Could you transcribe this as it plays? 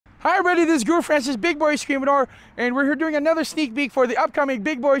Hi everybody, this is Guru Francis, Big Boy Screamador, and we're here doing another sneak peek for the upcoming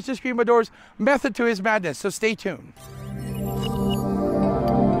Big Boys to Screamador's Method to His Madness, so stay tuned.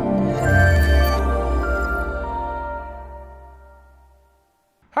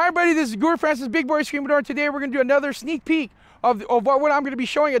 Hi everybody, this is Guru Francis, Big Boy Screamador. Today we're going to do another sneak peek of what I'm going to be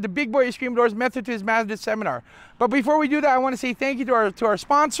showing at the Big Boy Screamador's Method to His Madness seminar. But before we do that, I want to say thank you to our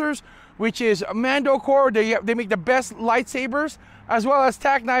sponsors, which is Mando Core. They make the best lightsabers, as well as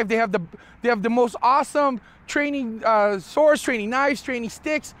Tack Knife. They have the most awesome training swords, training knives, training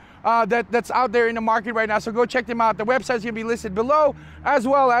sticks that's out there in the market right now. So go check them out. The website's going to be listed below, as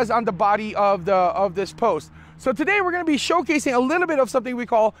well as on the body of this post. So today we're going to be showcasing a little bit of something we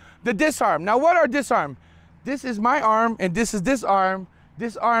call the DisArm. Now, what are DisArm? This is my arm, and this is DisArm,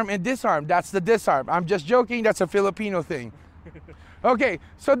 DisArm, and DisArm. That's the DisArm. I'm just joking. That's a Filipino thing. Okay,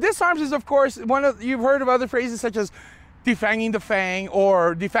 so DisArms is, of course, you've heard of other phrases such as defanging the fang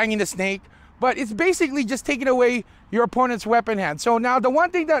or defanging the snake, but it's basically just taking away your opponent's weapon hand. So now the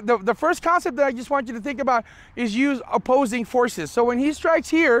one thing that the first concept that I just want you to think about is use opposing forces. So when he strikes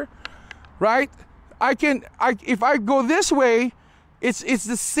here, right, if I go this way, it's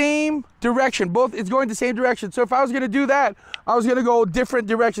the same direction. It's going the same direction. So if I was going to do that, I was going to go different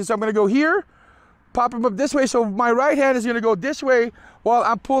directions. So I'm going to go here, pop him up this way. So my right hand is going to go this way while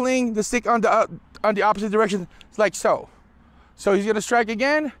I'm pulling the stick on the opposite direction, like so. So he's going to strike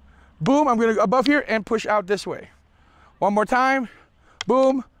again. Boom, I'm going to go above here and push out this way. One more time.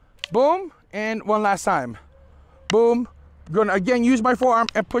 Boom, boom, and one last time. Boom. I'm going to again use my forearm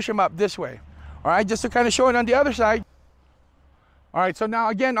and push him up this way. All right, just to kind of show it on the other side. All right, so now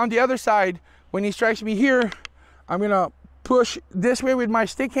again on the other side, when he strikes me here, I'm going to push this way with my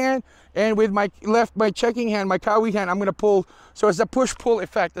stick hand, and with my checking hand, my kawi hand, I'm going to pull. So it's a push-pull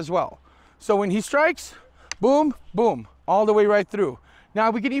effect as well. So when he strikes, boom, boom, all the way right through. Now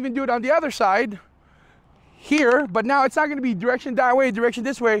we can even do it on the other side here, but now it's not going to be direction that way, direction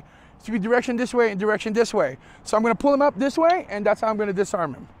this way. It's going to be direction this way and direction this way. So I'm going to pull him up this way, and that's how I'm going to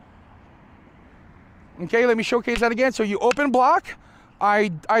disarm him. Okay, let me showcase that again. So you open block,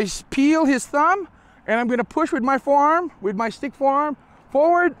 I peel his thumb, and I'm going to push with my forearm, with my stick forearm,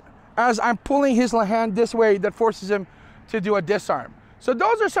 forward as I'm pulling his hand this way. That forces him to do a disarm. So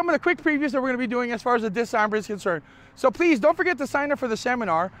those are some of the quick previews that we're going to be doing as far as the disarm is concerned. So please don't forget to sign up for the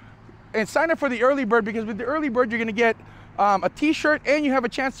seminar and sign up for the early bird, because with the early bird, you're going to get a t-shirt and you have a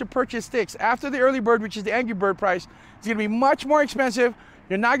chance to purchase sticks. After the early bird, which is the Angry Bird price, it's going to be much more expensive.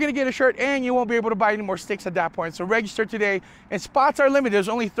 You're not going to get a shirt, and you won't be able to buy any more sticks at that point. So register today, and spots are limited. There's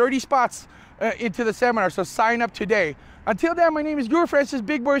only 30 spots into the seminar, so sign up today. Until then, my name is Guru Francis,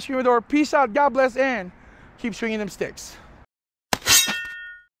 Big Boy Screamador. Peace out, God bless, and keep swinging them sticks.